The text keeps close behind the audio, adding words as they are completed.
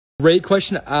Great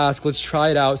question to ask. Let's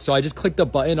try it out. So I just clicked the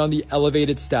button on the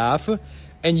elevated staff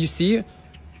and you see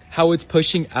how it's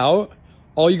pushing out.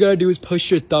 All you gotta do is push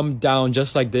your thumb down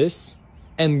just like this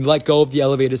and let go of the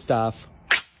elevated staff.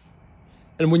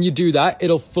 And when you do that,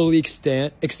 it'll fully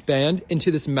expand into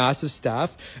this massive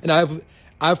staff. And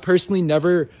I've personally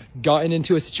never gotten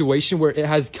into a situation where it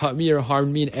has cut me or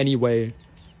harmed me in any way.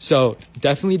 So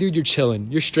definitely, dude, you're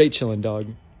chilling. You're straight chilling, dog.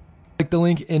 Click the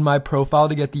link in my profile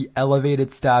to get the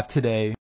elevated staff today.